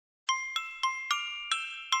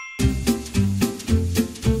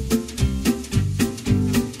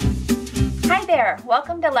there,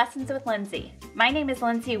 welcome to Lessons with Lindsay. My name is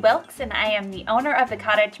Lindsay Wilkes and I am the owner of The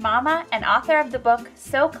Cottage Mama and author of the book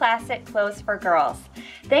So Classic Clothes for Girls.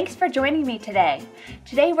 Thanks for joining me today.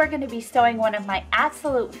 Today we're going to be sewing one of my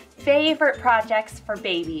absolute favorite projects for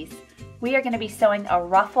babies. We are going to be sewing a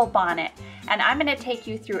ruffle bonnet, and I'm going to take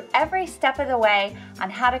you through every step of the way on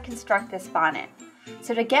how to construct this bonnet.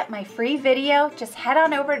 So to get my free video, just head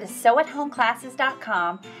on over to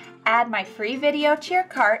sewathomeclasses.com, add my free video to your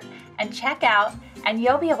cart, and check out, and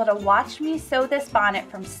you'll be able to watch me sew this bonnet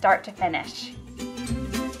from start to finish.